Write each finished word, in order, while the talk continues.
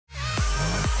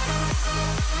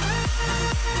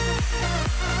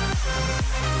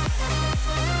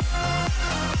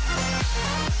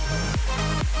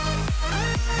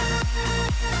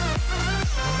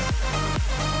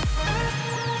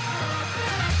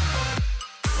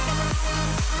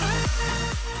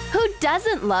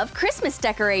doesn't love Christmas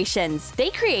decorations?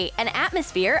 They create an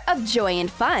atmosphere of joy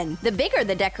and fun. The bigger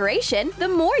the decoration, the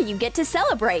more you get to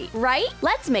celebrate, right?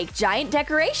 Let's make giant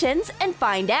decorations and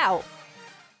find out.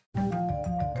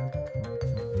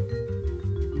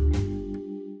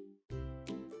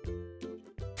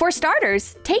 For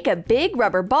starters, take a big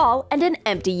rubber ball and an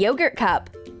empty yogurt cup.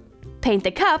 Paint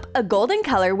the cup a golden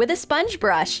color with a sponge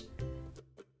brush.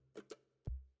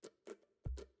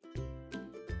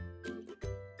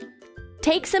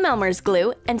 Take some Elmer's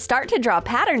glue and start to draw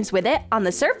patterns with it on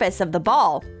the surface of the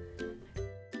ball.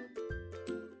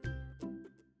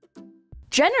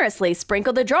 Generously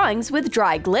sprinkle the drawings with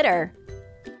dry glitter.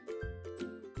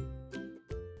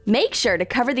 Make sure to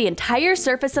cover the entire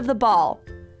surface of the ball.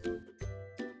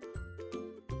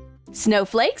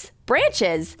 Snowflakes,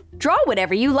 branches, draw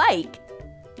whatever you like.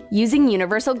 Using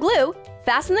universal glue,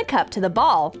 fasten the cup to the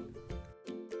ball.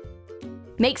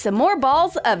 Make some more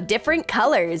balls of different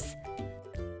colors.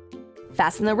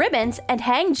 Fasten the ribbons and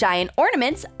hang giant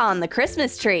ornaments on the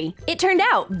Christmas tree. It turned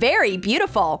out very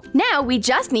beautiful. Now we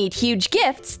just need huge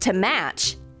gifts to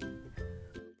match.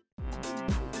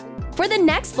 For the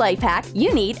next life hack,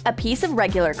 you need a piece of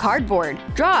regular cardboard.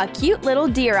 Draw a cute little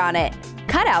deer on it.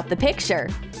 Cut out the picture.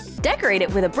 Decorate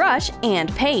it with a brush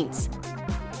and paints.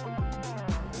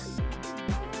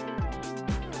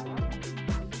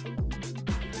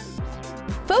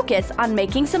 Focus on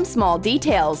making some small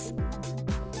details.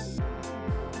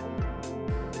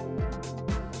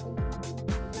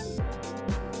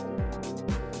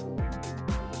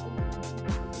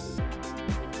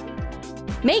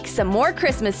 Make some more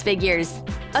Christmas figures.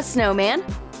 A snowman,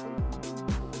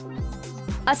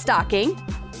 a stocking,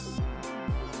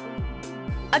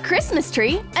 a Christmas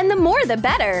tree, and the more the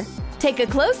better. Take a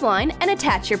clothesline and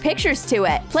attach your pictures to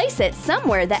it. Place it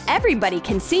somewhere that everybody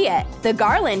can see it. The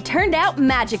garland turned out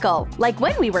magical, like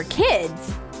when we were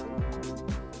kids.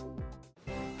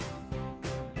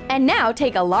 And now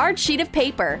take a large sheet of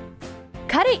paper.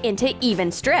 Cut it into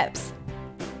even strips.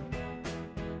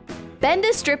 Bend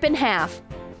a strip in half.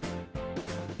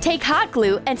 Take hot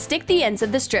glue and stick the ends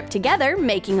of the strip together,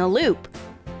 making a loop.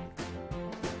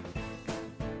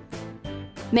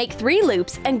 Make 3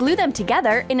 loops and glue them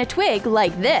together in a twig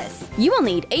like this. You will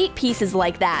need 8 pieces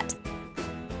like that.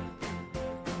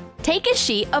 Take a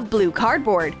sheet of blue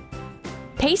cardboard.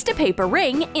 Paste a paper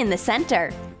ring in the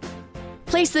center.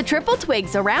 Place the triple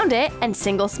twigs around it and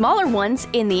single smaller ones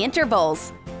in the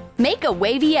intervals. Make a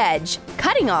wavy edge,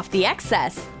 cutting off the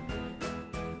excess.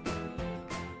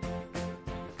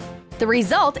 The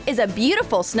result is a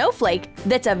beautiful snowflake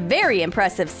that's a very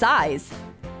impressive size.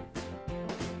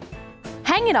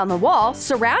 Hang it on the wall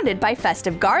surrounded by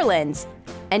festive garlands,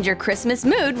 and your Christmas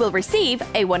mood will receive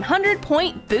a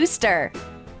 100-point booster.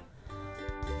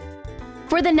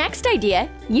 For the next idea,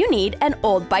 you need an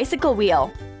old bicycle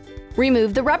wheel.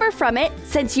 Remove the rubber from it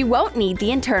since you won't need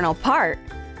the internal part.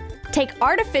 Take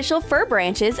artificial fir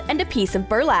branches and a piece of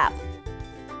burlap.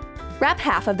 Wrap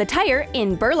half of the tire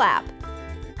in burlap.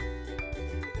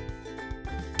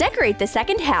 Decorate the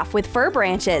second half with fir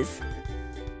branches.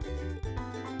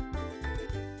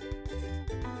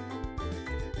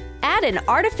 Add an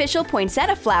artificial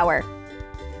poinsettia flower.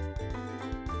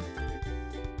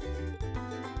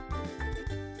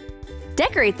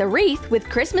 Decorate the wreath with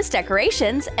Christmas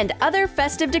decorations and other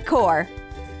festive decor.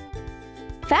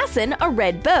 Fasten a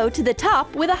red bow to the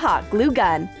top with a hot glue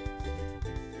gun.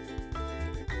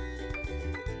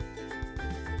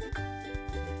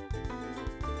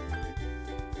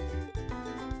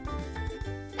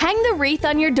 Hang the wreath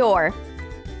on your door.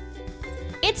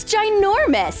 It's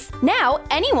ginormous! Now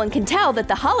anyone can tell that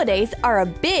the holidays are a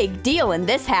big deal in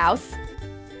this house.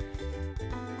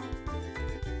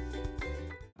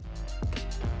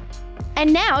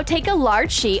 And now take a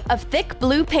large sheet of thick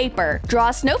blue paper. Draw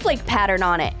a snowflake pattern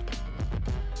on it.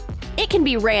 It can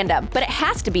be random, but it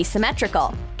has to be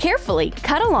symmetrical. Carefully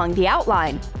cut along the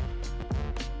outline.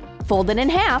 Fold it in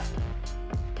half.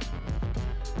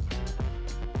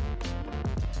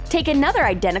 Take another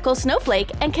identical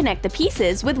snowflake and connect the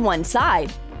pieces with one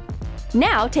side.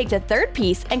 Now take the third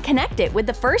piece and connect it with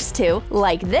the first two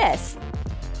like this.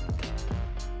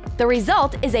 The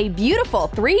result is a beautiful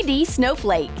 3D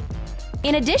snowflake.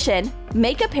 In addition,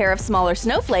 make a pair of smaller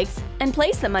snowflakes and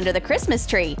place them under the Christmas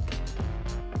tree.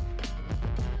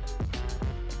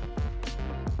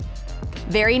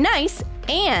 Very nice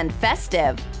and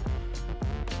festive.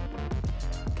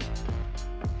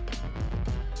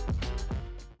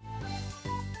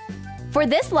 For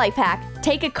this life hack,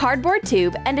 take a cardboard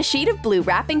tube and a sheet of blue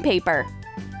wrapping paper.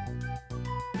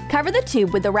 Cover the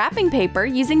tube with the wrapping paper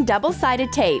using double-sided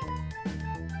tape.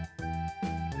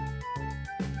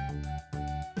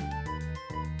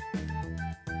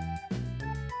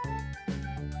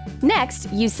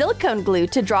 Next, use silicone glue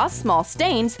to draw small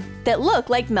stains that look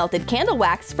like melted candle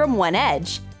wax from one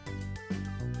edge.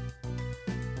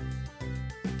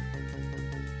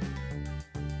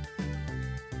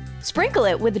 Sprinkle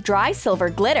it with dry silver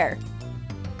glitter.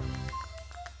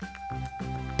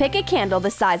 Pick a candle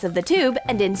the size of the tube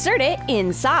and insert it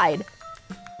inside.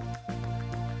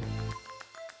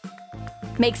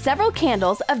 Make several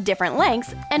candles of different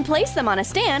lengths and place them on a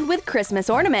stand with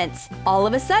Christmas ornaments. All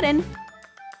of a sudden,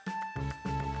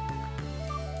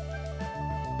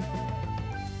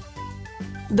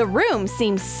 the room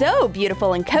seems so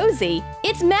beautiful and cozy.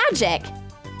 It's magic!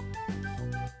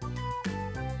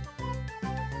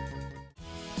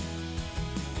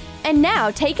 And now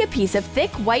take a piece of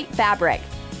thick white fabric.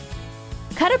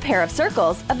 Cut a pair of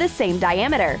circles of the same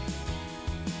diameter.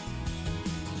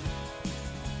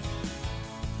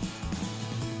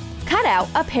 Cut out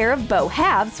a pair of bow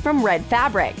halves from red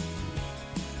fabric.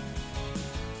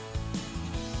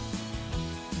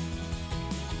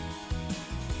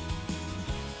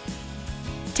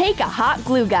 Take a hot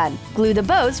glue gun. Glue the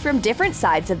bows from different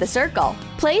sides of the circle.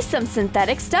 Place some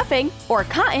synthetic stuffing or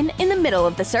cotton in the middle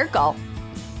of the circle.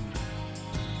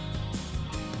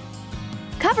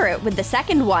 Cover it with the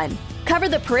second one. Cover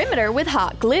the perimeter with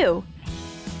hot glue.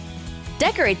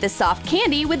 Decorate the soft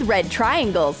candy with red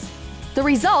triangles. The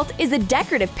result is a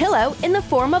decorative pillow in the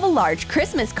form of a large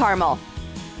Christmas caramel.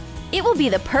 It will be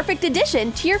the perfect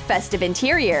addition to your festive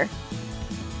interior.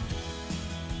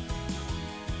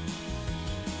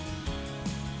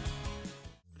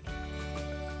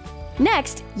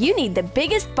 Next, you need the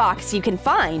biggest box you can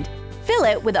find. Fill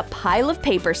it with a pile of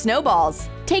paper snowballs.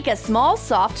 Take a small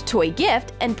soft toy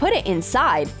gift and put it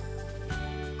inside.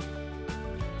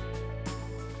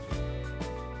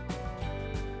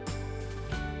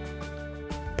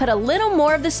 Put a little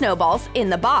more of the snowballs in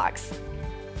the box.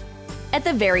 At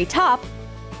the very top,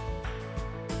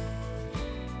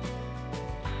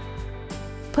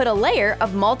 put a layer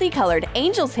of multicolored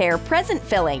angel's hair present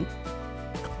filling.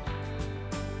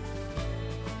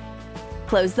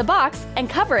 Close the box and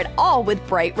cover it all with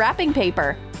bright wrapping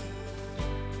paper.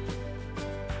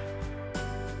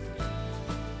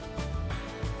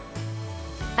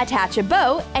 Attach a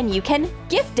bow and you can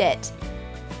gift it.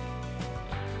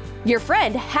 Your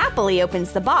friend happily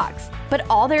opens the box, but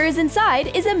all there is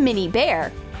inside is a mini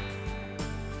bear.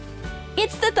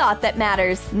 It's the thought that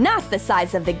matters, not the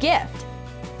size of the gift.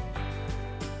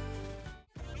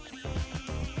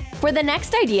 For the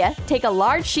next idea, take a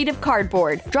large sheet of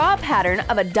cardboard, draw a pattern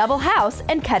of a double house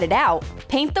and cut it out.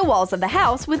 Paint the walls of the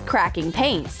house with cracking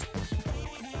paints.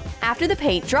 After the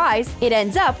paint dries, it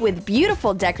ends up with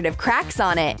beautiful decorative cracks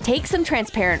on it. Take some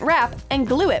transparent wrap and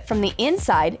glue it from the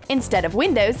inside instead of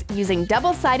windows using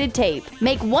double-sided tape.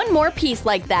 Make one more piece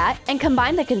like that and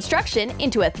combine the construction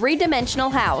into a three-dimensional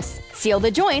house. Seal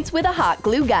the joints with a hot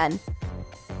glue gun.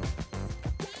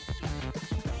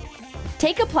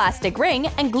 Take a plastic ring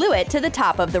and glue it to the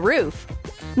top of the roof.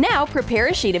 Now prepare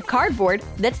a sheet of cardboard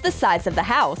that's the size of the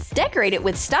house. Decorate it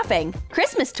with stuffing,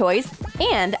 Christmas toys,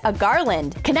 and a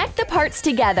garland. Connect the parts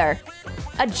together.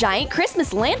 A giant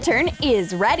Christmas lantern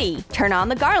is ready. Turn on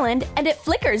the garland and it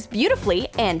flickers beautifully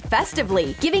and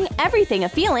festively, giving everything a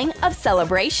feeling of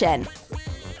celebration.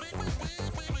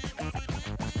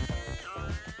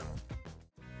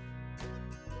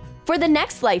 For the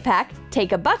next life hack,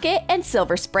 take a bucket and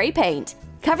silver spray paint.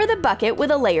 Cover the bucket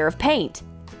with a layer of paint.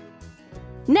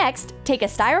 Next, take a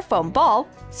styrofoam ball,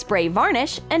 spray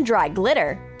varnish, and dry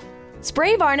glitter.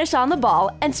 Spray varnish on the ball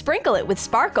and sprinkle it with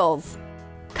sparkles.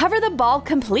 Cover the ball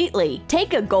completely.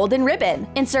 Take a golden ribbon.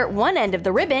 Insert one end of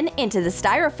the ribbon into the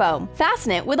styrofoam.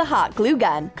 Fasten it with a hot glue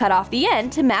gun. Cut off the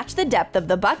end to match the depth of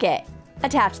the bucket.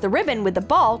 Attach the ribbon with the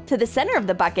ball to the center of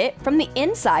the bucket from the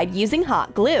inside using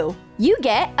hot glue. You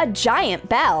get a giant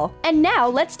bell! And now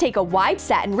let's take a wide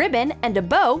satin ribbon and a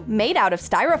bow made out of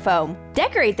styrofoam.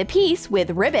 Decorate the piece with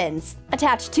ribbons.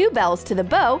 Attach 2 bells to the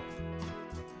bow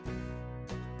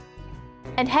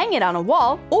and hang it on a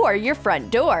wall or your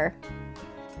front door.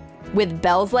 With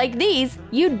bells like these,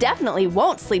 you definitely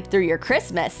won't sleep through your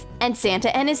Christmas, and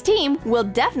Santa and his team will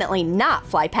definitely not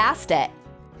fly past it.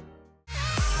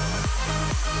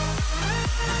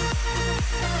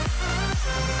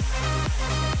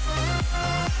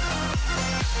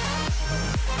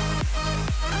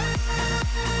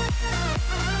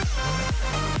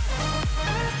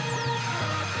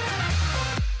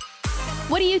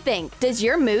 What do you think? Does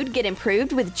your mood get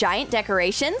improved with giant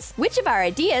decorations? Which of our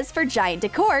ideas for giant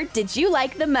decor did you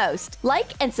like the most?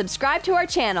 Like and subscribe to our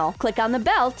channel. Click on the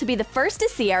bell to be the first to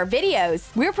see our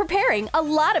videos. We're preparing a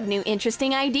lot of new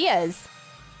interesting ideas.